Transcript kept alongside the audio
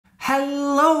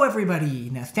Hello everybody,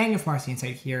 Nathaniel from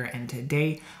RCInsight here, and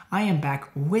today I am back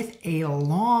with a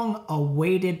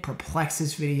long-awaited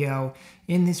Perplexus video.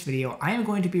 In this video, I am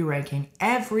going to be ranking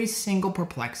every single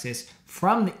Perplexus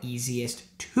from the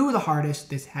easiest to the hardest.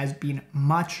 This has been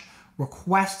much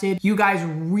requested. You guys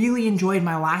really enjoyed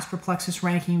my last Perplexus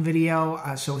ranking video,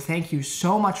 so thank you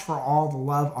so much for all the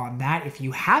love on that. If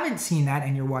you haven't seen that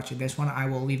and you're watching this one, I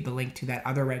will leave the link to that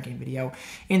other ranking video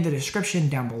in the description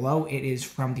down below. It is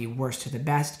from the worst to the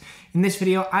best. In this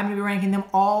video, I'm going to be ranking them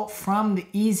all from the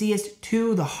easiest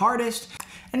to the hardest.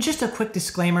 And just a quick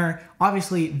disclaimer,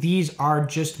 obviously these are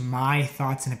just my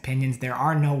thoughts and opinions. There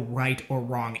are no right or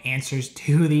wrong answers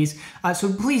to these.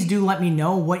 So please do let me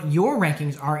know what your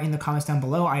rankings are in the comments down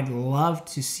below. I'd love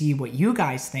to see what you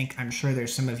guys think. I'm sure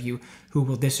there's some of you who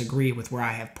will disagree with where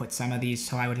I have put some of these,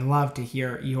 so I would love to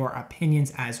hear your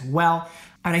opinions as well.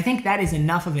 And I think that is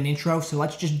enough of an intro, so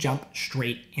let's just jump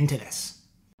straight into this.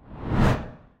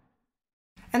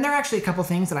 And there are actually a couple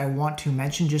things that I want to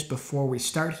mention just before we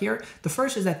start here. The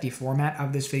first is that the format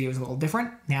of this video is a little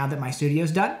different. Now that my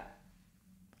studio's done,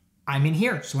 I'm in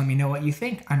here, so let me know what you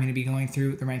think. I'm going to be going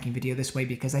through the ranking video this way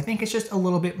because I think it's just a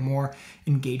little bit more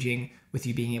engaging with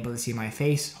you being able to see my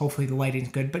face. Hopefully the lighting's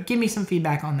good, but give me some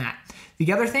feedback on that.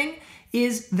 The other thing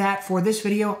is that for this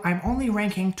video, I'm only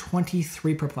ranking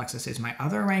 23 Perplexuses. My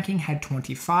other ranking had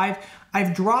 25.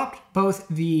 I've dropped both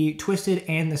the Twisted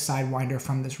and the Sidewinder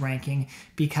from this ranking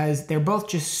because they're both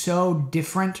just so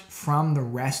different from the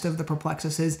rest of the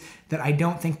Perplexuses that I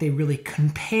don't think they really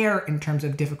compare in terms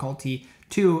of difficulty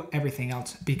to everything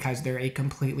else because they're a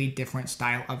completely different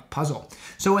style of puzzle.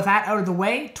 So with that out of the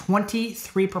way,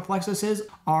 23 Perplexuses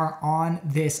are on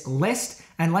this list,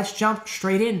 and let's jump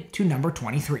straight in to number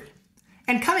 23.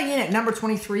 And coming in at number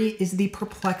 23 is the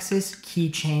Perplexus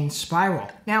Keychain Spiral.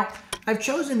 Now, I've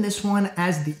chosen this one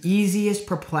as the easiest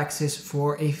Perplexus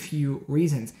for a few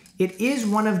reasons. It is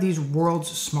one of these world's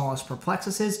smallest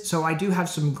Perplexuses, so I do have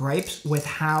some gripes with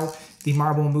how the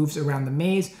marble moves around the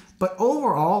maze, but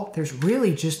overall, there's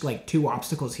really just like two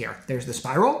obstacles here. There's the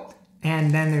spiral,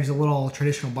 and then there's a little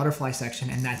traditional butterfly section,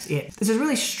 and that's it. This is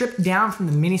really stripped down from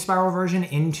the mini spiral version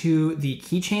into the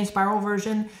keychain spiral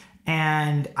version,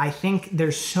 and I think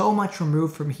there's so much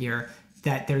removed from here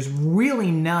that there's really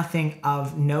nothing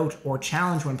of note or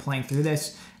challenge when playing through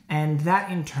this, and that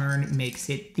in turn makes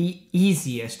it the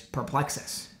easiest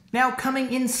Perplexus. Now,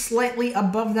 coming in slightly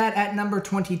above that at number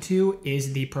 22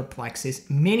 is the Perplexus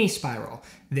Mini Spiral.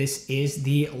 This is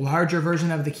the larger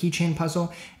version of the keychain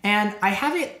puzzle, and I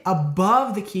have it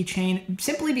above the keychain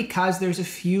simply because there's a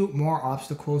few more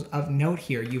obstacles of note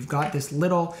here. You've got this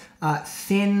little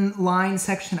thin line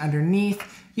section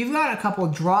underneath. You've got a couple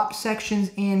drop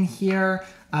sections in here.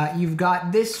 You've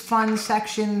got this fun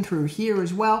section through here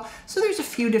as well. So there's a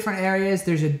few different areas.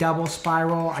 There's a double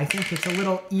spiral. I think it's a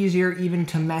little easier even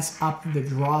to mess up the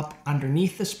drop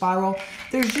underneath the spiral.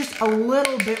 There's just a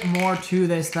little bit more to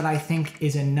this that I think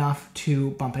is enough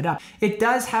to bump it up. It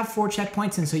does have 4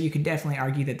 checkpoints, and so you could definitely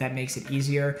argue that that makes it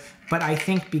easier. But I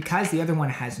think because the other one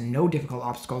has no difficult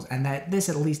obstacles and that this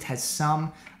at least has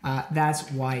some,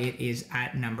 that's why it is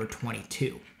at number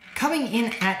 22. Coming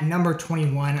in at number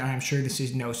 21, and I'm sure this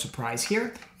is no surprise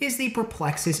here, is the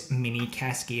Perplexus Mini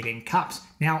Cascading Cups.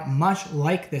 Now, much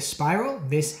like the spiral,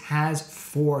 this has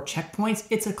 4 checkpoints.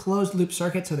 It's a closed loop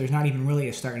circuit, so there's not even really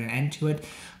a start and an end to it.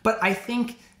 But I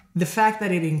think the fact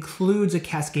that it includes a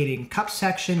cascading cup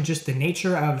section, just the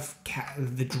nature of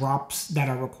the drops that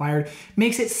are required,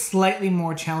 makes it slightly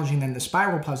more challenging than the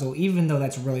spiral puzzle, even though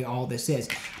that's really all this is.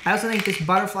 I also think this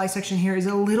butterfly section here is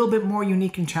a little bit more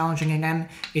unique and challenging. Again,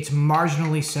 it's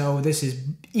marginally so. This is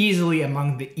easily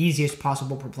among the easiest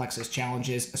possible Perplexus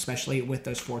challenges, especially with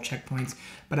those 4 checkpoints.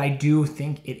 But I do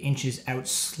think it inches out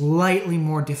slightly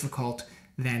more difficult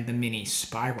than the mini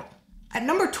spiral. At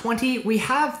number 20, we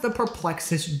have the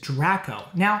Perplexus Draco.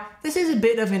 Now, this is a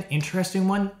bit of an interesting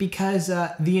one because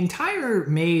the entire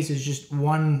maze is just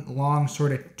one long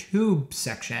sort of tube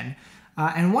section.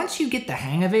 And once you get the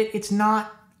hang of it, it's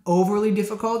not overly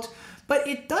difficult, but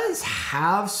it does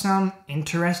have some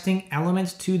interesting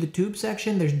elements to the tube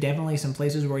section. There's definitely some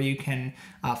places where you can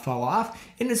fall off.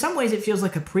 And in some ways, it feels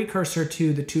like a precursor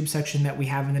to the tube section that we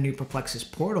have in the new Perplexus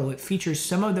Portal. It features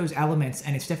some of those elements,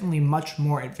 and it's definitely much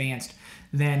more advanced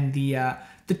than the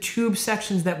tube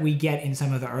sections that we get in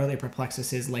some of the earlier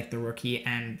Perplexuses like the Rookie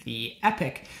and the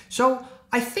Epic. So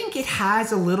I think it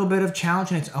has a little bit of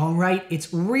challenge in its own right.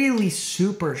 It's really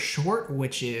super short,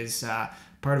 which is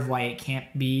part of why it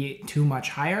can't be too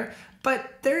much higher.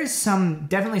 but there is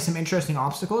definitely some interesting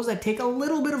obstacles that take a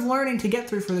little bit of learning to get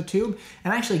through for the tube,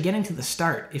 and actually getting to the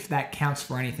start, if that counts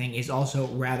for anything, is also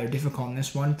rather difficult in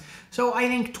this one. So I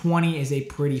think 20 is a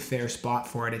pretty fair spot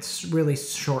for it. It's really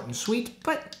short and sweet,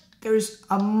 but there's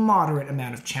a moderate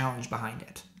amount of challenge behind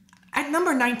it. At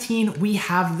number 19, we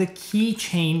have the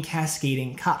keychain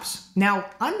cascading cups. Now,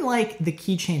 unlike the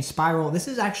keychain spiral, this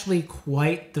is actually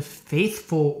quite the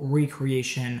faithful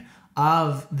recreation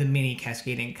of the mini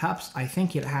cascading cups. I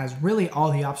think it has really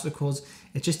all the obstacles.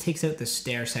 It just takes out the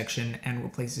stair section and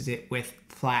replaces it with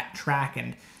flat track,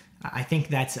 and I think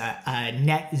that's a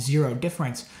net zero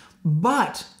difference.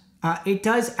 But it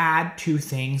does add two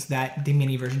things that the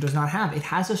mini version does not have. It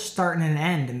has a start and an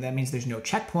end, and that means there's no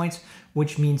checkpoints,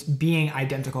 which means being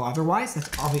identical otherwise, that's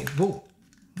obvious. Whoa,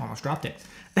 almost dropped it.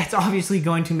 That's obviously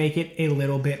going to make it a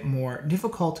little bit more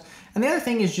difficult. And the other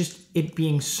thing is just it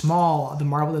being small. The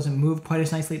marble doesn't move quite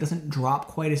as nicely. It doesn't drop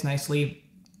quite as nicely.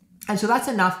 And so that's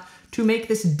enough to make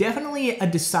this definitely a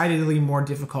decidedly more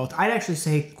difficult. I'd actually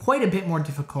say quite a bit more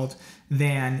difficult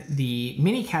than the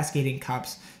mini cascading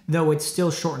cups, though it's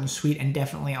still short and sweet and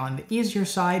definitely on the easier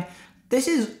side. This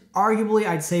is arguably,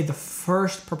 I'd say, the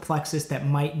first Perplexus that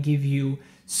might give you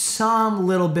some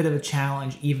little bit of a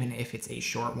challenge, even if it's a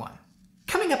short one.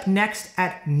 Coming up next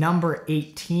at number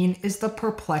 18 is the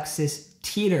Perplexus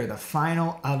Teeter, the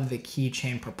final of the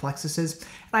keychain Perplexuses. And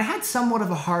I had somewhat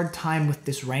of a hard time with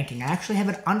this ranking. I actually have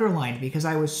it underlined because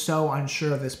I was so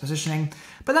unsure of this positioning.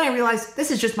 But then I realized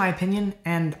this is just my opinion,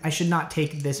 and I should not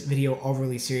take this video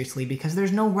overly seriously because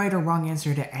there's no right or wrong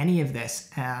answer to any of this.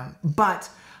 But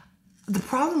the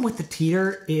problem with the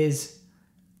Teeter is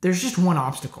there's just one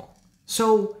obstacle.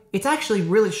 So it's actually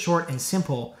really short and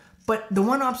simple, but the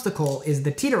one obstacle is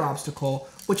the Teeter obstacle,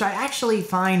 which I actually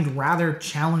find rather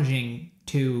challenging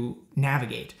to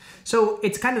navigate. So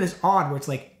it's kind of this odd where it's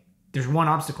like, there's one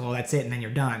obstacle, that's it, and then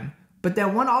you're done. But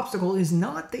that one obstacle is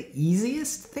not the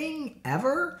easiest thing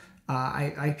ever.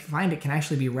 I find it can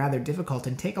actually be rather difficult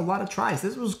and take a lot of tries.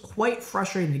 This was quite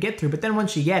frustrating to get through, but then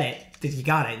once you get it, you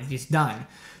got it, it's done.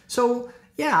 So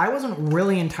yeah, I wasn't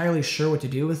really entirely sure what to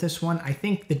do with this one. I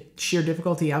think the sheer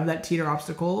difficulty of that Teeter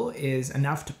obstacle is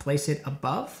enough to place it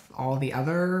above all the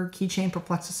other keychain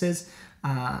Perplexuses,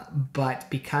 but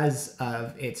because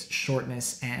of its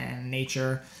shortness and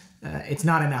nature, it's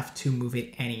not enough to move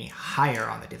it any higher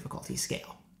on the difficulty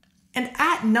scale. And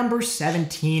at number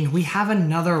 17, we have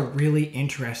another really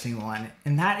interesting one,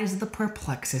 and that is the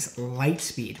Perplexus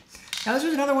Lightspeed. Now, this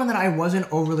was another one that I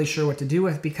wasn't overly sure what to do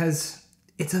with because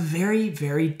it's a very,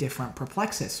 very different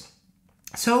Perplexus.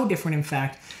 So different, in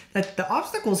fact, that the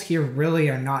obstacles here really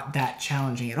are not that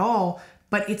challenging at all,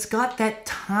 but it's got that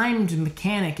timed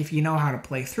mechanic if you know how to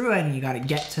play through it, and you got to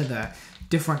get to the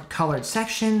different colored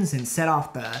sections and set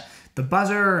off the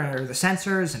buzzer or the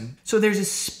sensors. And so there's a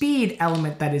speed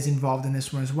element that is involved in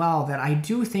this one as well that I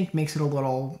do think makes it a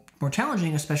little more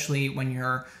challenging, especially when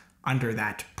you're under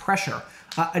that pressure.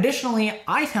 Additionally,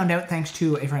 I found out, thanks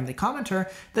to a friendly commenter,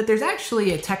 that there's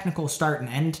actually a technical start and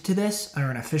end to this,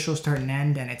 or an official start and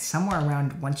end, and it's somewhere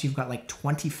around once you've got like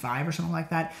 25 or something like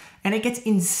that, and it gets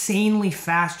insanely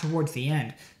fast towards the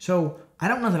end. So I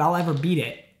don't know that I'll ever beat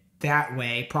it that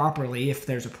way properly, if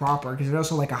there's a proper, because there's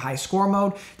also like a high score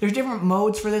mode. There's different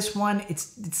modes for this one.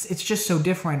 It's just so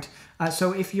different.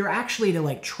 So if you're actually to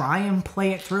like try and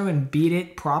play it through and beat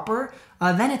it proper,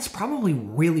 then it's probably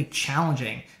really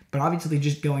challenging. But obviously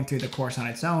just going through the course on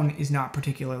its own is not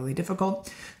particularly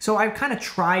difficult. So I've kind of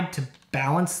tried to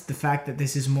balance the fact that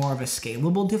this is more of a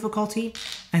scalable difficulty,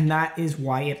 and that is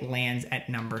why it lands at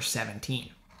number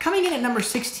 17. Coming in at number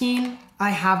 16, I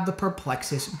have the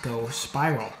Perplexus Go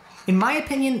Spiral. In my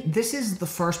opinion, this is the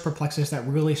first Perplexus that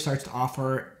really starts to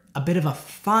offer a bit of a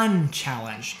fun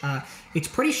challenge. It's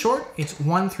pretty short, it's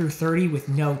 1 through 30 with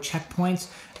no checkpoints,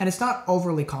 and it's not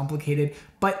overly complicated,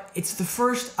 but it's the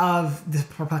first of the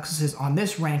Perplexuses on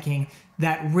this ranking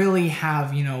that really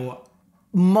have,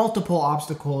 multiple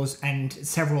obstacles and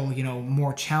several,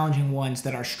 more challenging ones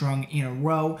that are strung in a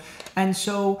row. And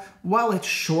so while it's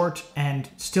short and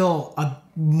still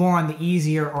more on the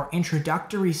easier or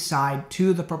introductory side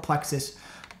to the Perplexus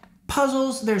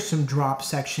puzzles, there's some drop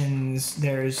sections,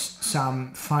 there's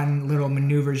some fun little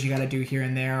maneuvers you got to do here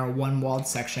and there, a one-walled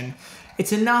section.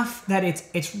 It's enough that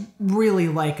it's really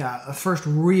like a first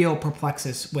real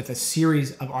Perplexus with a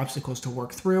series of obstacles to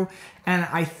work through, and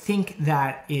I think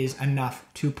that is enough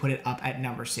to put it up at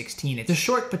number 16. It's a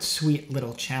short but sweet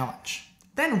little challenge.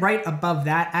 Then right above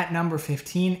that at number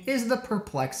 15 is the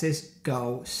Perplexus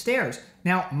Go Stairs.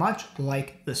 Now, much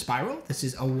like the Spiral, this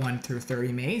is a 1 through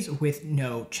 30 maze with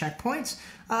no checkpoints,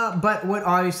 but what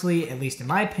obviously, at least in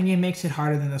my opinion, makes it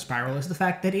harder than the Spiral is the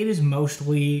fact that it is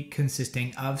mostly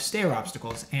consisting of stair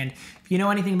obstacles. And if you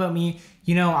know anything about me,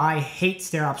 you know I hate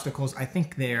stair obstacles. I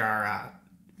think they are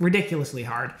ridiculously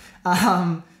hard,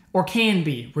 or can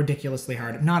be ridiculously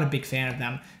hard. I'm not a big fan of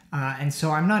them. And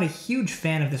so I'm not a huge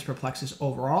fan of this Perplexus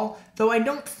overall, though I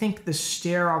don't think the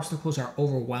stair obstacles are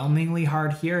overwhelmingly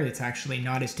hard here. It's actually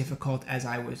not as difficult as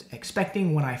I was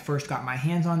expecting when I first got my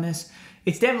hands on this.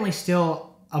 It's definitely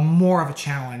still more of a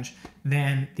challenge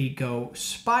than the Go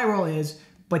Spiral is,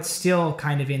 but still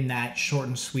kind of in that short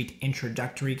and sweet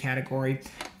introductory category.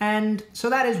 And so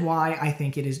that is why I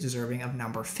think it is deserving of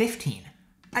number 15.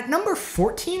 At number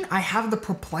 14, I have the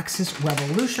Perplexus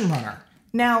Revolution Runner.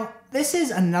 Now, this is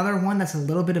another one that's a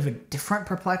little bit of a different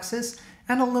Perplexus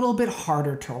and a little bit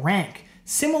harder to rank.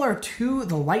 Similar to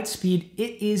the Lightspeed,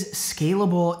 it is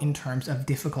scalable in terms of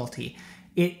difficulty.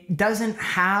 It doesn't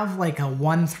have like a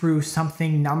 1 through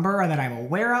something number that I'm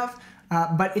aware of,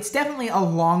 but it's definitely a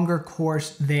longer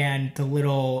course than the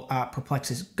little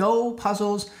Perplexus Go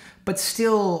puzzles, but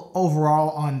still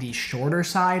overall on the shorter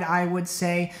side, I would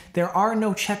say. There are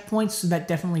no checkpoints, so that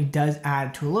definitely does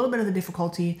add to a little bit of the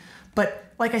difficulty. But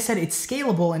like I said, it's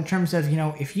scalable in terms of, you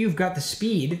know, if you've got the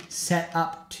speed set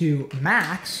up to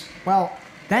max, well,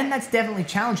 then that's definitely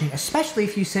challenging, especially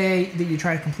if you say that you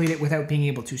try to complete it without being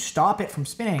able to stop it from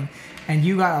spinning, and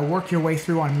you gotta work your way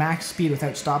through on max speed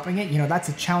without stopping it. You know, that's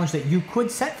a challenge that you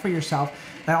could set for yourself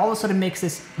that all of a sudden makes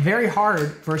this very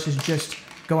hard versus just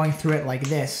going through it like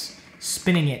this,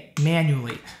 spinning it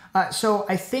manually. So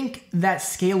I think that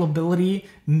scalability,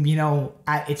 you know,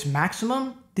 at its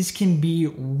maximum, this can be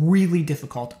really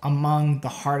difficult among the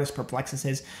hardest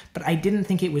Perplexuses, but I didn't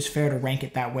think it was fair to rank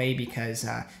it that way because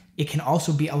it can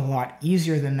also be a lot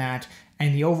easier than that,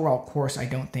 and the overall course I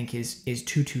don't think is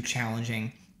too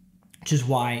challenging, which is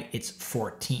why it's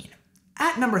 14.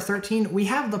 At number 13, we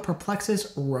have the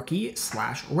Perplexus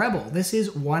Rookie/Rebel. This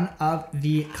is one of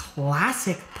the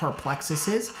classic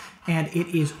Perplexuses, and it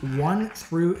is 1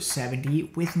 through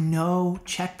 70 with no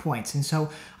checkpoints. And so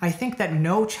I think that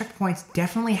no checkpoints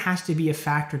definitely has to be a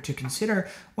factor to consider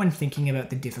when thinking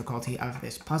about the difficulty of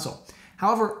this puzzle.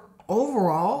 However,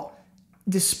 overall,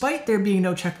 despite there being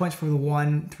no checkpoints for the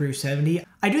 1 through 70,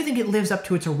 I do think it lives up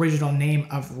to its original name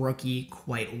of Rookie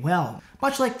quite well.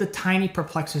 Much like the tiny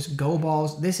Perplexus Go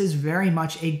Balls, this is very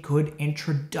much a good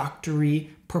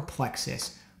introductory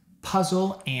Perplexus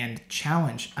puzzle and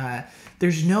challenge.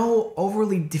 There's no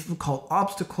overly difficult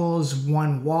obstacles,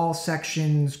 one wall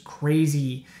sections,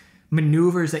 crazy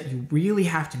maneuvers that you really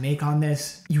have to make on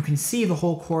this. You can see the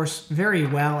whole course very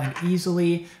well and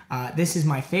easily. This is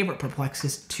my favorite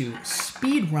Perplexus to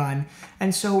speed run.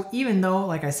 And so even though,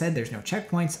 like I said, there's no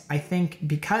checkpoints, I think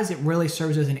because it really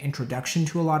serves as an introduction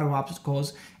to a lot of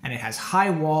obstacles and it has high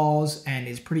walls and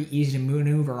is pretty easy to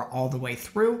maneuver all the way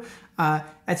through,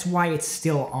 that's why it's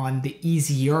still on the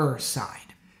easier side.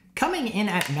 Coming in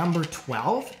at number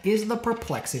 12 is the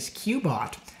Perplexus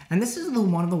Cubot. And this is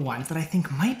one of the ones that I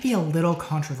think might be a little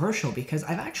controversial because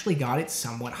I've actually got it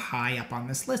somewhat high up on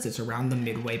this list. It's around the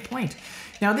midway point.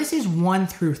 Now this is 1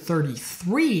 through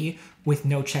 33 with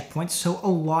no checkpoints, so a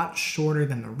lot shorter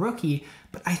than the Rookie,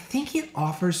 but I think it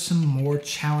offers some more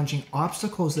challenging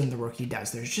obstacles than the Rookie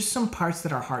does. There's just some parts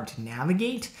that are hard to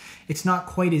navigate. It's not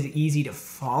quite as easy to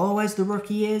follow as the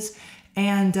Rookie is,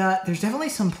 and there's definitely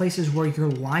some places where your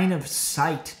line of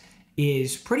sight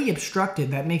is pretty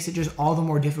obstructed. That makes it just all the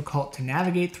more difficult to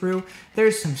navigate through.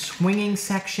 There's some swinging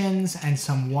sections and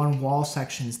some one wall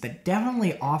sections that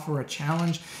definitely offer a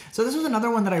challenge. So this was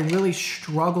another one that I really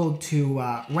struggled to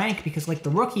rank because like the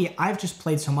Rookie, I've just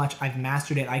played so much, I've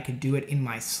mastered it, I could do it in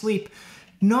my sleep.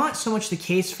 Not so much the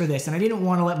case for this, and I didn't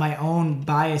want to let my own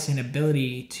bias and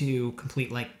ability to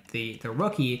complete like the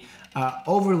Rookie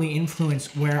overly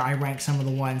influence where I rank some of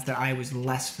the ones that I was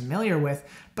less familiar with,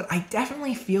 but I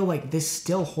definitely feel like this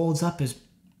still holds up as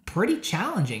pretty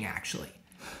challenging actually.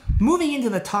 Moving into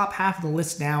the top half of the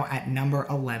list now at number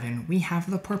 11, we have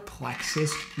the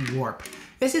Perplexus Warp.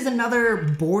 This is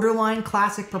another borderline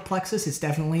classic Perplexus. It's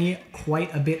definitely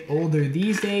quite a bit older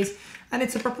these days, and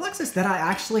it's a Perplexus that I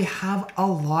actually have a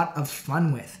lot of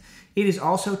fun with. It is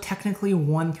also technically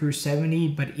 1 through 70,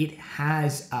 but it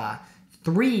has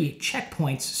 3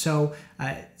 checkpoints, so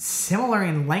similar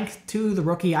in length to the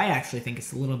Rookie. I actually think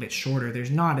it's a little bit shorter. There's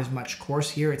not as much course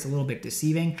here. It's a little bit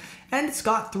deceiving, and it's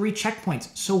got 3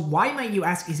 checkpoints. So why, might you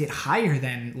ask, is it higher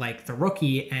than like the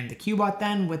Rookie and the Cubot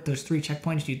then? With those 3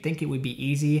 checkpoints, you'd think it would be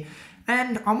easy.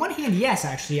 And on one hand, yes,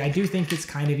 actually, I do think it's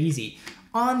kind of easy.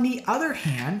 On the other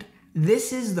hand,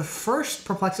 this is the first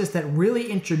Perplexus that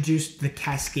really introduced the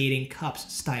cascading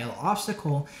cups style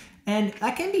obstacle, and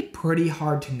that can be pretty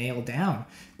hard to nail down.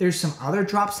 There's some other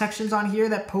drop sections on here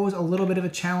that pose a little bit of a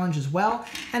challenge as well,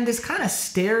 and this kind of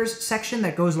stairs section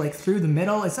that goes like through the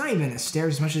middle, it's not even a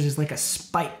stairs as much as it's like a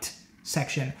spiked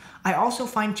section, I also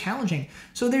find challenging.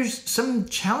 So there's some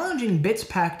challenging bits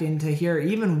packed into here,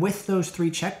 even with those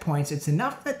 3 checkpoints. It's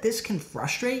enough that this can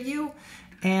frustrate you.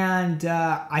 And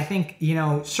I think, you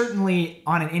know, certainly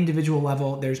on an individual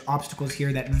level, there's obstacles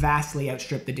here that vastly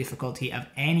outstrip the difficulty of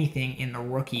anything in the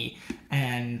Rookie.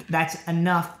 And that's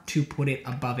enough to put it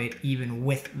above it, even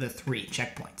with the 3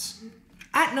 checkpoints.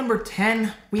 At number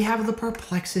 10, we have the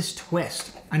Perplexus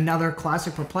Twist, another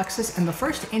classic Perplexus, and the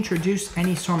first to introduce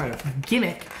any sort of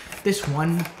gimmick. This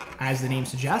one, as the name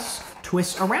suggests,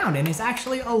 twists around and is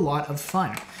actually a lot of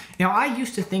fun. Now, I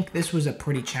used to think this was a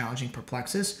pretty challenging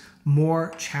Perplexus,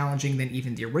 more challenging than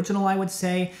even the original, I would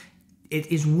say. It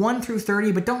is 1 through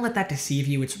 30, but don't let that deceive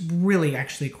you. It's really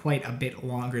actually quite a bit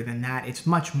longer than that. It's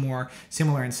much more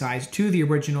similar in size to the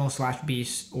original /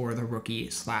 Beast or the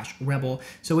Rookie / Rebel.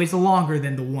 So it's longer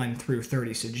than the 1 through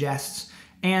 30 suggests.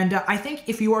 And I think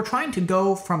if you are trying to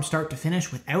go from start to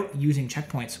finish without using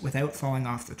checkpoints, without falling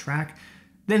off the track,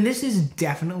 then this is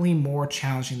definitely more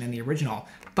challenging than the original.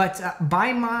 But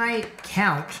by my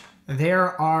count,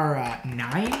 there are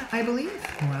 9, I believe.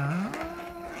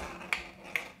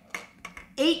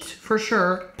 8 for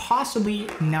sure, possibly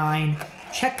 9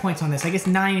 checkpoints on this. I guess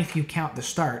 9 if you count the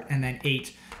start, and then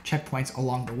 8 checkpoints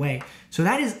along the way. So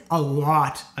that is a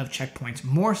lot of checkpoints,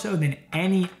 more so than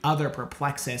any other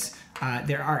Perplexus.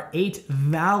 There are 8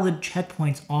 valid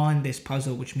checkpoints on this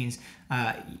puzzle, which means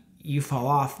you fall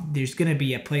off, there's going to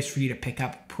be a place for you to pick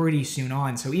up pretty soon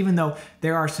on. So even though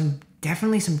there are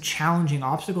definitely some challenging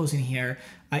obstacles in here,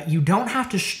 you don't have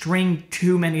to string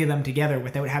too many of them together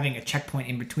without having a checkpoint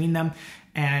in between them.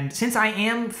 And since I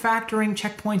am factoring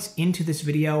checkpoints into this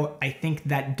video, I think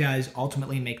that does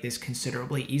ultimately make this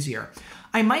considerably easier.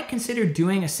 I might consider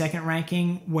doing a second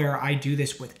ranking where I do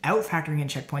this without factoring in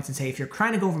checkpoints and say, if you're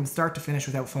trying to go from start to finish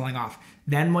without falling off,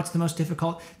 then what's the most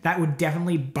difficult? That would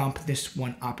definitely bump this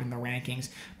one up in the rankings.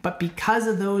 But because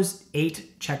of those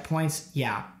 8 checkpoints,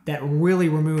 yeah, that really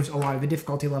removes a lot of the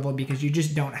difficulty level, because you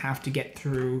just don't have to get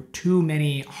through too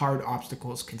many hard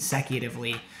obstacles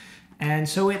consecutively. And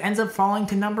so it ends up falling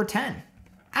to number 10.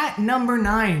 At number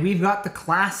 9, we've got the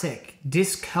classic,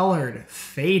 discolored,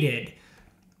 faded,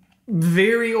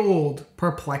 very old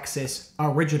Perplexus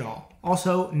original,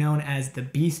 also known as the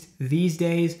Beast these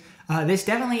days. This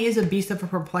definitely is a beast of a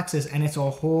Perplexus, and it's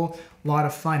a whole lot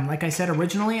of fun. Like I said,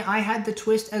 originally I had the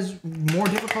twist as more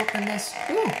difficult than this.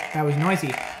 Ooh, that was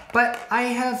noisy. But I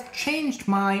have changed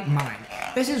my mind.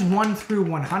 This is 1 through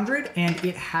 100, and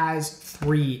it has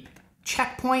 3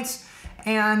 checkpoints.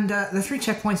 And the 3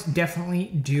 checkpoints definitely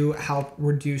do help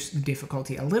reduce the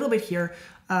difficulty a little bit here.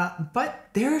 But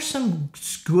there are some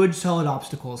good solid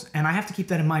obstacles, and I have to keep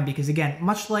that in mind because, again,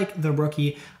 much like the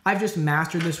Rookie, I've just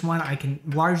mastered this one. I can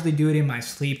largely do it in my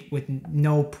sleep with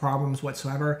no problems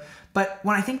whatsoever. But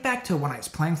when I think back to when I was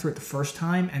playing through it the first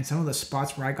time and some of the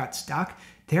spots where I got stuck,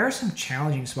 there are some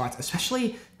challenging spots,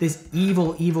 especially this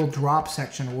evil drop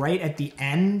section right at the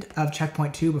end of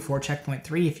checkpoint 2 before checkpoint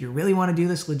 3. If you really want to do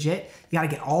this legit, you got to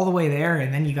get all the way there,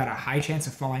 and then you got a high chance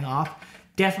of falling off.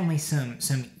 Definitely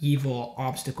some evil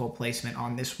obstacle placement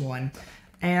on this one.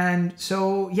 And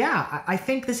so, yeah, I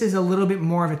think this is a little bit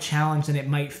more of a challenge than it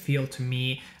might feel to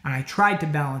me. And I tried to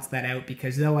balance that out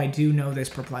because though I do know this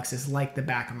Perplexus like the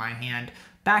back of my hand,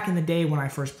 back in the day when I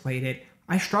first played it,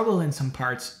 I struggled in some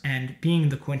parts, and being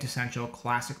the quintessential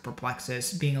classic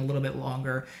Perplexus, being a little bit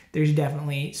longer, there's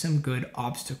definitely some good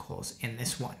obstacles in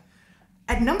this one.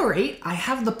 At number 8, I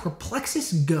have the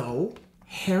Perplexus Go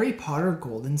Harry Potter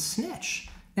Golden Snitch.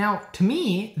 Now, to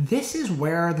me, this is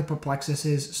where the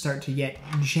Perplexuses start to get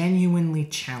genuinely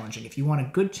challenging. If you want a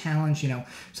good challenge, you know,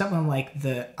 something like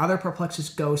the other Perplexus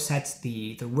Go sets,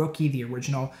 the Rookie, the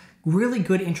original, really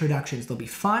good introductions. They'll be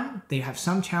fun, they have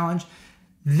some challenge.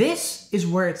 This is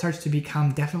where it starts to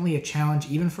become definitely a challenge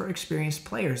even for experienced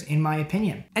players, in my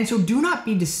opinion. And so do not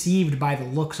be deceived by the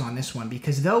looks on this one,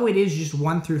 because though it is just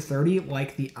 1 through 30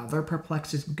 like the other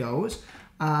Perplexus Goes,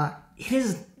 it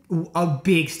is a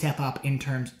big step up in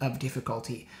terms of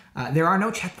difficulty. There are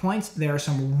no checkpoints. There are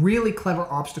some really clever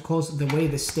obstacles. The way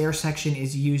the stair section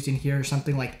is used in here,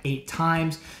 something like 8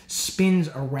 times, spins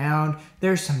around.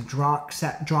 There's some drop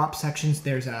sections.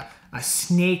 There's a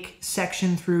snake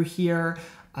section through here.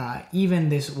 Even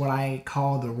this, what I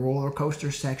call the roller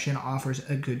coaster section, offers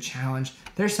a good challenge.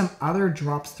 There's some other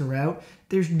drops throughout.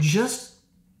 There's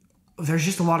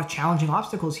just a lot of challenging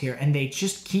obstacles here, and they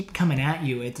just keep coming at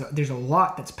you. There's a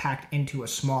lot that's packed into a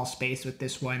small space with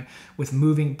this one, with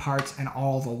moving parts and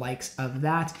all the likes of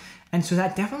that. And so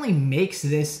that definitely makes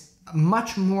this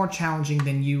much more challenging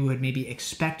than you would maybe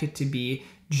expect it to be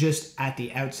just at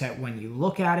the outset when you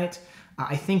look at it.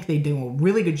 I think they do a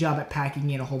really good job at packing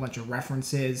in a whole bunch of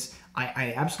references.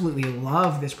 I absolutely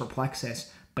love this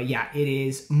Perplexus, but yeah, it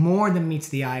is more than meets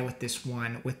the eye with this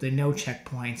one, with the no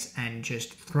checkpoints and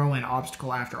just throwing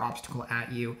obstacle after obstacle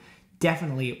at you.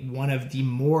 Definitely one of the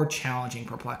more challenging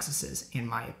Perplexuses, in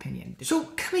my opinion. So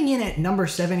coming in at number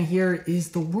 7 here is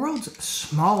the world's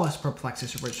smallest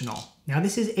Perplexus original. Now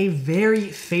this is a very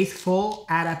faithful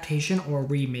adaptation or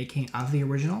remaking of the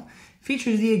original.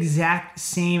 Features the exact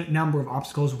same number of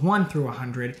obstacles, 1 through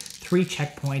 100, 3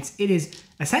 checkpoints. It is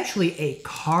essentially a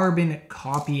carbon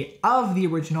copy of the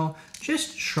original,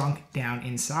 just shrunk down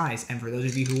in size. And for those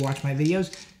of you who watch my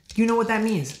videos, you know what that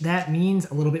means. That means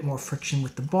a little bit more friction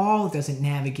with the ball. It doesn't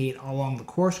navigate along the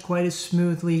course quite as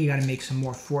smoothly. You got to make some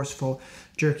more forceful,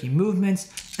 jerky movements.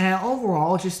 And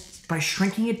overall, just by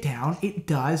shrinking it down, it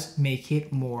does make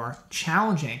it more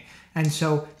challenging. And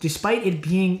so despite it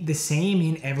being the same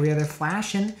in every other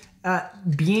fashion,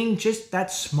 being just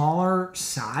that smaller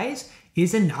size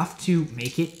is enough to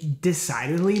make it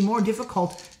decidedly more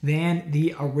difficult than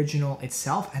the original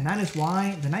itself. And that is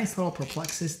why the nice little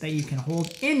Perplexus that you can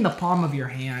hold in the palm of your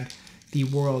hand, the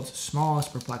world's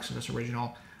smallest Perplexus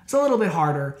original, is a little bit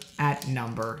harder at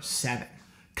number 7.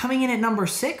 Coming in at number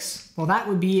 6, well, that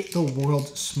would be the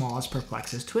world's smallest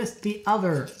Perplexus Twist, the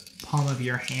other palm of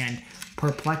your hand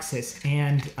Perplexus,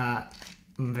 and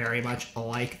very much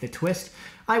like the Twist.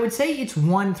 I would say it's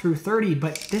 1 through 30,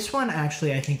 but this one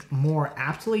actually, I think, more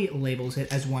aptly labels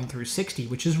it as 1 through 60,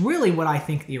 which is really what I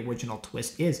think the original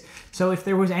Twist is. So if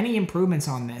there was any improvements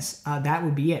on this, that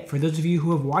would be it. For those of you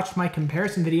who have watched my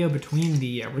comparison video between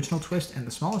the original Twist and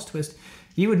the smallest Twist,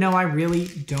 you would know I really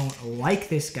don't like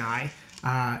this guy,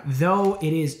 though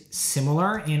it is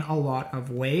similar in a lot of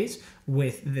ways,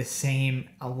 with the same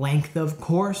length of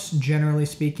course, generally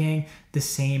speaking, the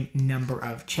same number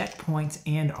of checkpoints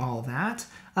and all that.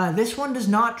 This one does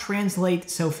not translate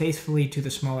so faithfully to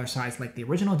the smaller size like the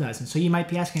original does. And so you might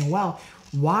be asking, well,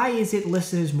 why is it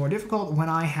listed as more difficult when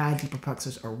I had the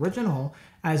Perplexus original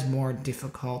as more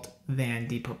difficult than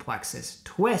the Perplexus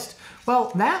Twist?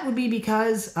 Well, that would be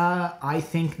because I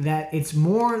think that it's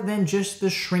more than just the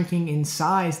shrinking in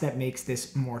size that makes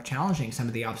this more challenging. Some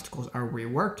of the obstacles are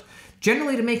reworked,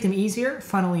 generally to make them easier,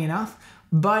 funnily enough,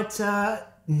 but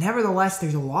nevertheless,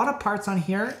 there's a lot of parts on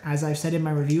here, as I've said in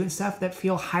my review and stuff, that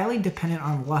feel highly dependent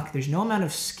on luck. There's no amount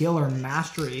of skill or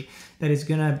mastery that is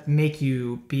gonna make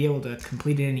you be able to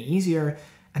complete it any easier.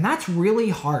 And that's really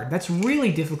hard. That's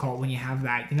really difficult when you have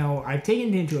that. You know, I've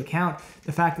taken into account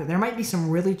the fact that there might be some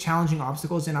really challenging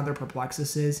obstacles in other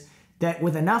Perplexuses that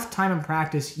with enough time and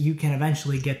practice, you can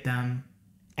eventually get them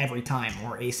every time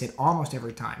or ace it almost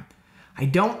every time. I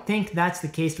don't think that's the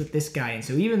case with this guy. And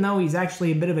so even though he's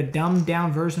actually a bit of a dumbed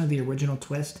down version of the original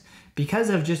Twist, because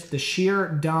of just the sheer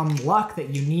dumb luck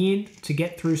that you need to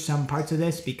get through some parts of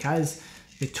this, because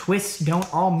the twists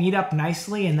don't all meet up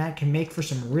nicely, and that can make for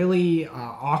some really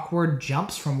awkward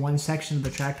jumps from one section of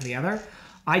the track to the other,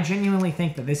 I genuinely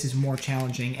think that this is more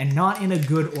challenging, and not in a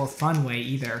good or fun way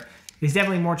either. It's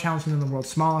definitely more challenging than the world's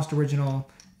smallest original,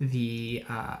 the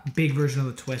big version of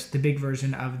the Twist, the big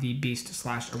version of the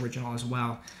Beast/original as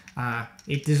well.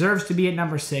 It deserves to be at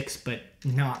number 6, but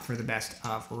not for the best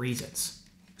of reasons.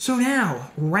 So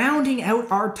now, rounding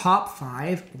out our top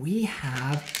 5, we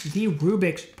have the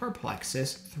Rubik's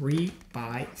Perplexus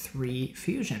 3x3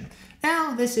 Fusion.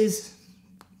 Now, this is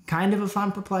kind of a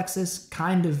fun Perplexus,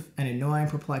 kind of an annoying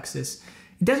Perplexus.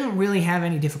 It doesn't really have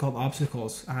any difficult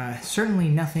obstacles. Certainly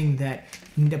nothing that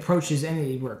approaches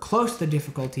anywhere close to the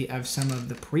difficulty of some of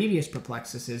the previous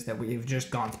Perplexuses that we've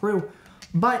just gone through.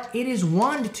 But it is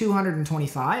 1 to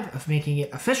 225, of making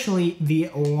it officially the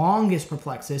longest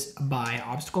Perplexus by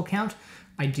obstacle count.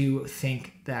 I do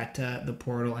think that the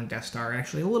Portal and Death Star are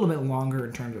actually a little bit longer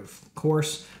in terms of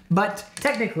course, but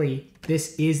technically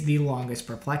this is the longest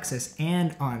Perplexus,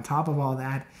 and on top of all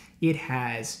that, it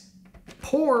has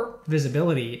poor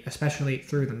visibility, especially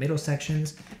through the middle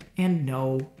sections, and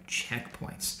no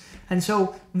checkpoints. And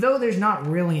so, though there's not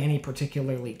really any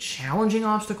particularly challenging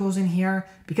obstacles in here,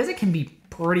 because it can be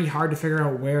pretty hard to figure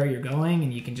out where you're going,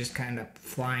 and you can just kind of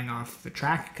flying off the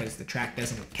track because the track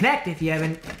doesn't connect if you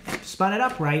haven't spun it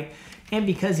up right. And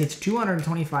because it's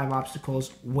 225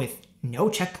 obstacles with no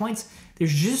checkpoints,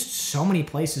 there's just so many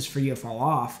places for you to fall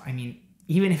off. I mean,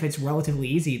 even if it's relatively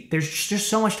easy, there's just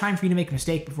so much time for you to make a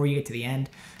mistake before you get to the end.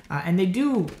 And they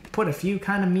do put a few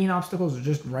kind of mean obstacles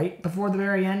just right before the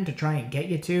very end to try and get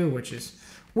you to, which is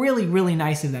really, really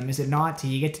nice of them, is it not? Till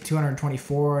you get to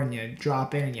 224 and you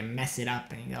drop in and you mess it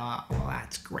up and you go, oh, well,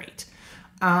 that's great.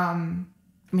 I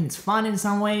mean, it's fun in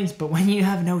some ways, but when you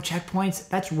have no checkpoints,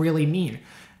 that's really mean.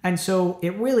 And so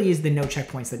it really is the no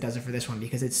checkpoints that does it for this one,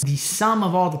 because it's the sum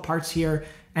of all the parts here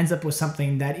ends up with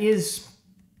something that is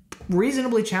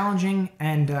reasonably challenging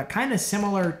and kind of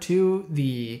similar to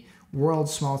the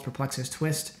world's smallest Perplexus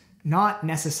twist, not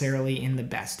necessarily in the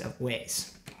best of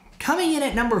ways. Coming in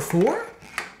at number 4,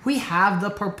 we have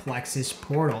the Perplexus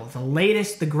Portal, the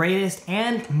latest, the greatest,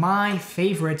 and my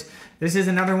favorite. This is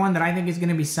another one that I think is going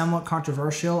to be somewhat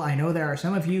controversial. I know there are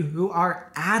some of you who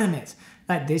are adamant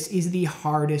that this is the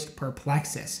hardest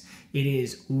Perplexus. It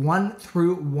is 1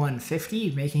 through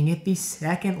 150, making it the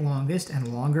second longest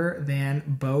and longer than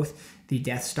both the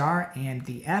Death Star and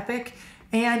the Epic.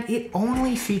 And it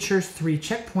only features 3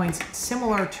 checkpoints,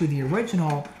 similar to the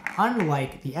original,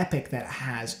 unlike the Epic that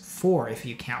has 4 if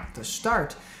you count the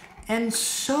start. And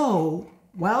so,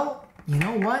 well, you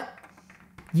know what?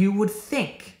 You would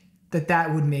think that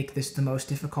that would make this the most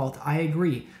difficult. I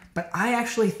agree. But I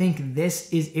actually think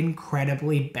this is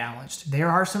incredibly balanced. There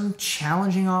are some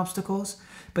challenging obstacles,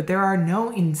 but there are no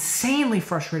insanely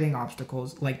frustrating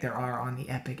obstacles like there are on the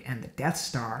Epic and the Death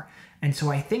Star. And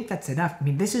so I think that's enough. I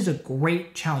mean, this is a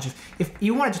great challenge. If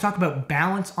you wanted to talk about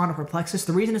balance on a Perplexus,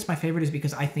 the reason it's my favorite is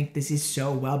because I think this is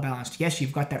so well balanced. Yes,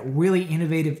 you've got that really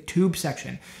innovative tube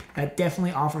section that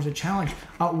definitely offers a challenge.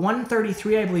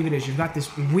 133, I believe it is, you've got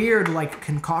this weird like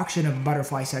concoction of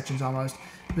butterfly sections almost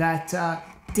that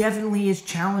definitely is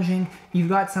challenging. You've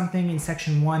got something in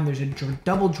section 1. There's a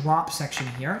double drop section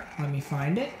here. Let me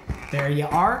find it. There you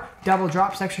are. Double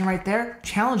drop section right there.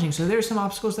 Challenging. So there's some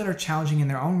obstacles that are challenging in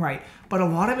their own right, but a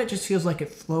lot of it just feels like it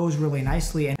flows really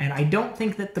nicely. And I don't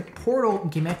think that the portal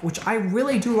gimmick, which I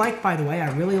really do like, by the way, I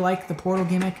really like the portal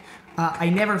gimmick. I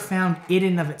never found it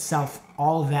in of itself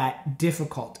all that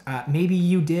difficult. Maybe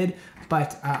you did,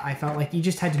 but I felt like you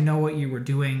just had to know what you were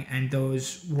doing, and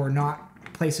those were not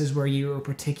places where you were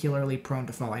particularly prone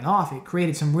to falling off. It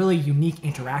created some really unique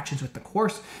interactions with the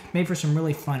course, made for some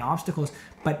really fun obstacles,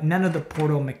 but none of the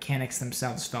portal mechanics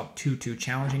themselves felt too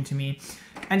challenging to me.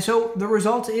 And so the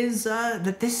result is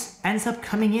that this ends up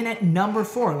coming in at number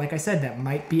 4. Like I said, that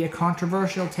might be a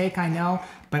controversial take, I know,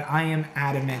 but I am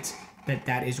adamant that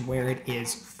that is where it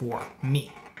is for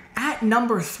me. At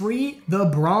number 3, the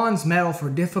bronze medal for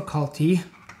difficulty.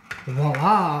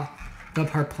 Voila! The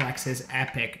Perplexus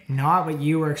Epic. Not what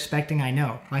you were expecting, I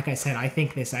know. Like I said, I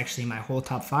think this actually, my whole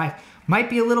top 5, might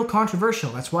be a little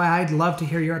controversial. That's why I'd love to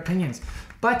hear your opinions.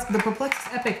 But the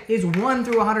Perplexus Epic is 1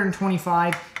 through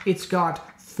 125. It's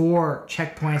got 4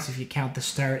 checkpoints if you count the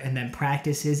start, and then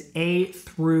practice is A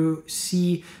through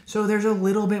C. So there's a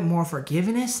little bit more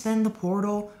forgiveness than the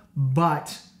portal,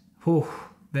 but whew,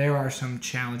 there are some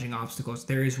challenging obstacles.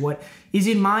 There is what is,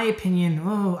 in my opinion,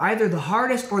 either the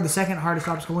hardest or the second hardest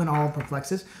obstacle in all of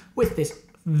Perplexus, with this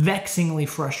vexingly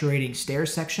frustrating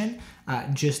stairs section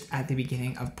just at the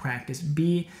beginning of Practice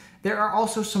B. There are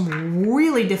also some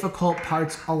really difficult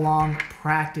parts along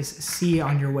Practice C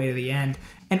on your way to the end.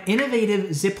 An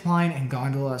innovative zipline and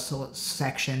gondola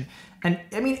section. And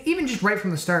I mean, even just right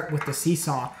from the start with the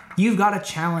seesaw, you've got a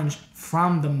challenge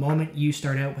from the moment you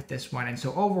start out with this one. And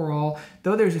so overall,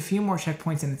 though there's a few more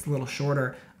checkpoints and it's a little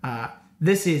shorter,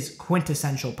 this is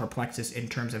quintessential Perplexus in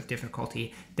terms of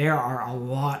difficulty. There are a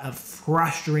lot of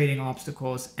frustrating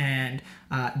obstacles, and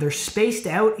they're spaced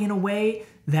out in a way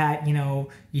that, you know,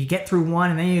 you get through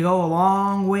one and then you go a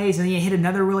long ways and then you hit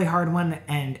another really hard one,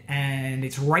 and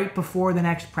it's right before the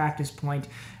next practice point.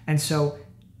 And so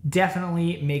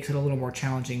definitely makes it a little more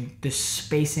challenging, the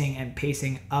spacing and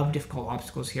pacing of difficult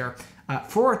obstacles here.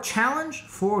 For a challenge,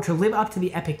 to live up to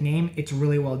the Epic name, it's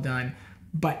really well done.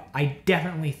 But I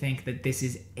definitely think that this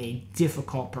is a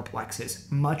difficult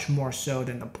Perplexus, much more so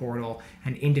than the portal,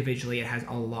 and individually it has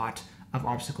a lot of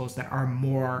obstacles that are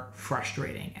more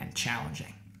frustrating and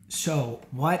challenging. So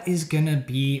what is gonna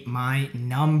be my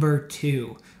number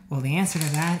 2? Well, the answer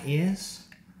to that is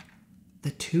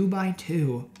the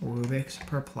 2x2 Rubik's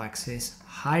Perplexus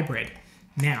Hybrid.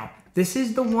 Now, this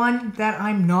is the one that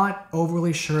I'm not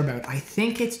overly sure about. I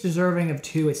think it's deserving of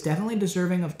 2. It's definitely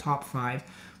deserving of top 5.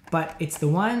 but it's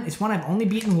one I've only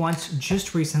beaten once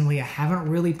just recently. I haven't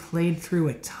really played through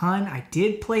a ton. I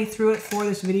did play through it for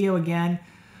this video again,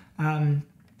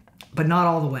 but not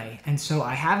all the way. And so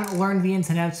I haven't learned the ins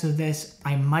and outs of this.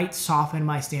 I might soften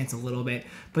my stance a little bit,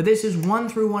 but this is 1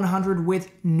 through 100 with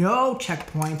no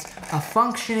checkpoints, a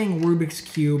functioning Rubik's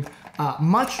Cube,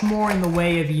 much more in the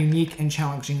way of unique and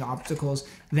challenging obstacles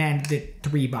than the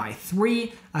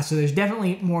 3x3. So there's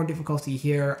definitely more difficulty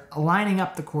here. Lining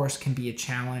up the course can be a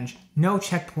challenge. No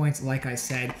checkpoints, like I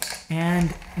said.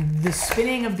 And the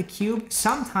spinning of the cube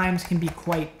sometimes can be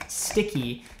quite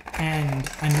sticky and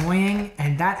annoying.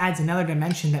 And that adds another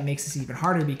dimension that makes this even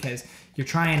harder because you're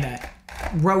trying to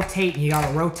rotate and you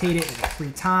gotta rotate it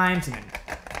 3 times and then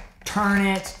turn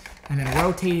it and then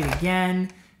rotate it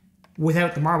again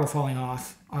without the marble falling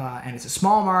off. And it's a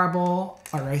small marble,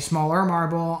 or a smaller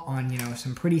marble on,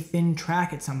 some pretty thin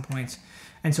track at some points.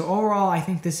 And so overall, I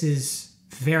think this is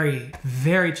very,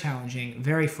 very challenging,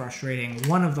 very frustrating.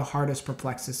 One of the hardest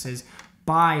Perplexuses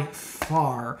by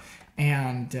far.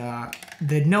 And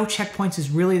the no checkpoints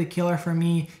is really the killer for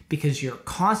me because you're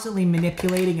constantly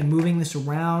manipulating and moving this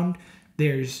around.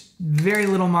 There's very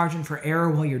little margin for error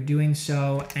while you're doing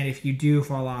so, and if you do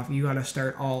fall off, you got to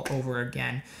start all over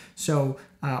again. So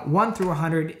 1 through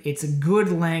 100, it's a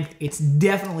good length. It's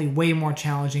definitely way more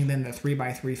challenging than the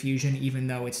 3x3 Fusion, even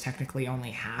though it's technically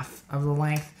only half of the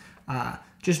length.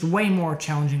 Just way more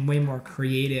challenging, way more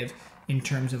creative in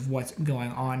terms of what's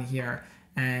going on here.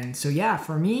 And so yeah,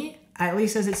 for me, at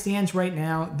least as it stands right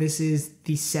now, this is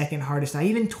the second hardest. I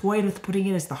even toyed with putting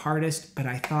it as the hardest, but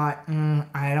I thought,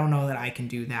 I don't know that I can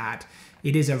do that.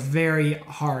 It is a very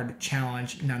hard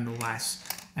challenge nonetheless.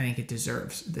 I think it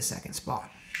deserves the second spot.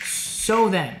 So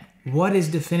then, what is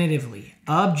definitively,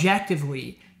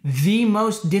 objectively, the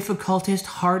most difficultest,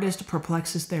 hardest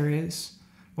Perplexus there is?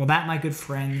 Well, that, my good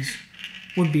friends,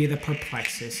 would be the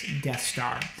Perplexus Death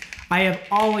Star. I have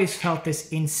always felt this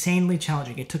insanely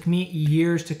challenging. It took me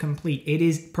years to complete. It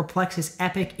is Perplexus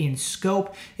epic in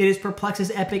scope. It is Perplexus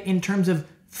epic in terms of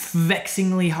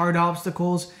vexingly hard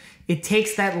obstacles. It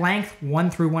takes that length,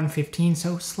 1 through 115,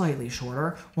 so slightly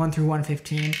shorter, 1 through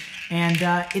 115, and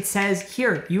it says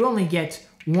here, you only get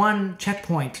 1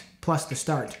 checkpoint plus the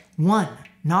start. 1,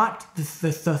 not the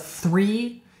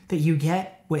 3 that you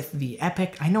get with the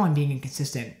epic. I know I'm being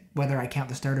inconsistent, whether I count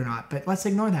the start or not, but let's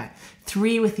ignore that.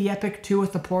 3 with the epic, 2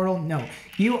 with the portal. No,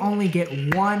 you only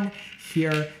get 1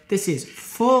 here. This is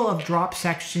full of drop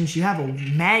sections. You have a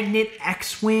magnet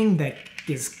X-Wing that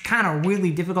is kind of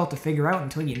really difficult to figure out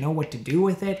until you know what to do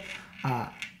with it.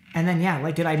 And then, yeah,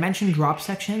 like, did I mention drop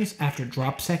sections after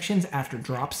drop sections after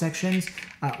drop sections?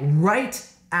 Right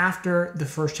after the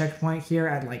first checkpoint here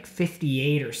at like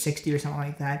 58 or 60 or something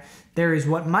like that, there is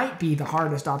what might be the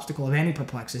hardest obstacle of any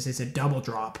Perplexus. It's a double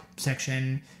drop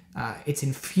section. It's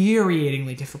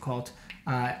infuriatingly difficult.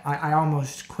 I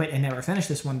almost quit and never finished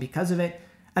this one because of it.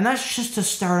 And that's just to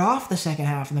start off the second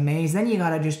half of the maze. Then you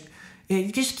gotta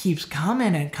it just keeps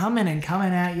coming and coming and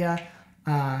coming at you.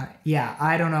 Yeah,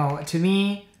 I don't know. To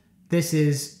me, this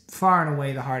is far and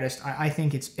away the hardest. I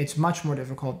think it's much more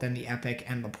difficult than the epic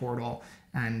and the portal.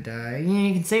 And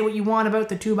you can say what you want about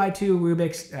the 2x2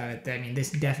 Rubik's. I mean, this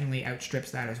definitely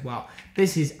outstrips that as well.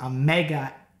 This is a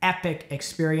mega epic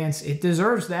experience. It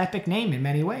deserves the epic name in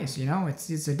many ways.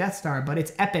 It's a Death Star, but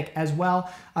it's epic as well.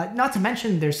 Not to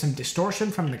mention, there's some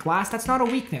distortion from the glass. That's not a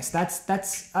weakness. That's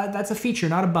a feature,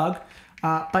 not a bug.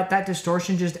 But that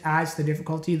distortion just adds to the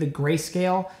difficulty. The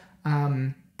grayscale.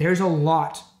 There's a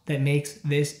lot that makes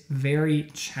this very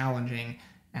challenging.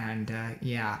 And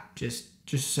yeah, just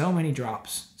so many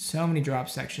drops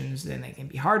sections, and they can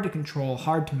be hard to control,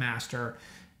 hard to master.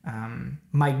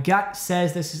 My gut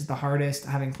says this is the hardest.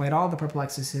 Having played all the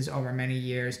Perplexuses over many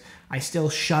years, I still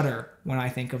shudder when I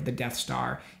think of the Death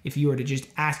Star. If you were to just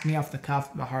ask me off the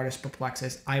cuff the hardest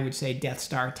Perplexus, I would say Death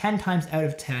Star 10 times out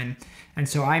of 10. And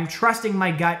so I'm trusting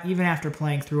my gut even after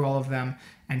playing through all of them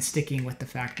and sticking with the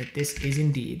fact that this is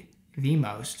indeed the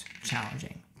most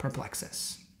challenging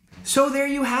Perplexus. So there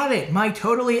you have it, my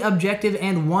totally objective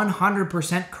and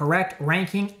 100% correct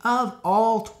ranking of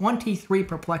all 23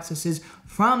 Perplexuses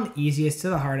from the easiest to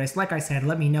the hardest. Like I said,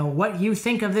 let me know what you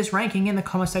think of this ranking in the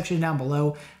comment section down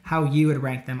below, how you would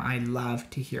rank them. I'd love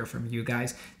to hear from you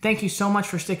guys. Thank you so much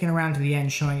for sticking around to the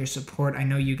end, showing your support. I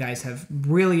know you guys have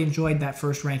really enjoyed that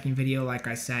first ranking video, like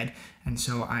I said, and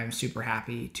so I'm super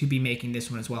happy to be making this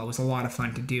one as well. It was a lot of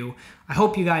fun to do. I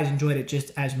hope you guys enjoyed it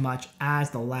just as much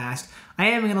as the last. I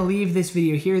am going to leave this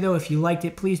video here, though. If you liked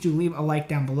it, please do leave a like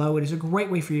down below. It is a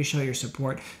great way for you to show your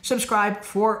support. Subscribe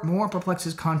for more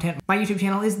Perplexus content. My YouTube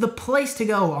channel is the place to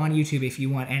go on YouTube if you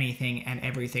want anything and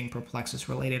everything Perplexus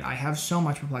related. I have so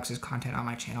much Perplexus content on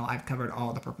my channel. I've covered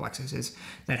all the Perplexuses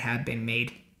that have been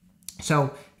made.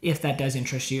 So if that does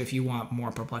interest you, if you want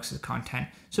more Perplexus content,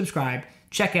 subscribe,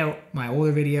 check out my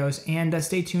older videos, and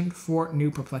stay tuned for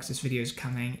new Perplexus videos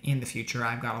coming in the future.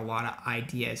 I've got a lot of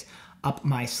ideas up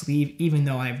my sleeve, even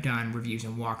though I've done reviews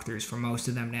and walkthroughs for most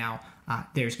of them now.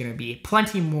 There's going to be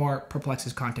plenty more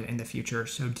Perplexus content in the future,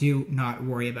 so do not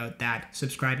worry about that.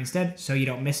 Subscribe instead so you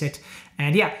don't miss it.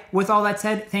 And yeah, with all that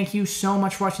said, thank you so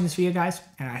much for watching this video, guys,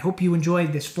 and I hope you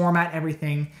enjoyed this format,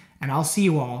 everything, and I'll see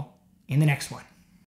you all in the next one.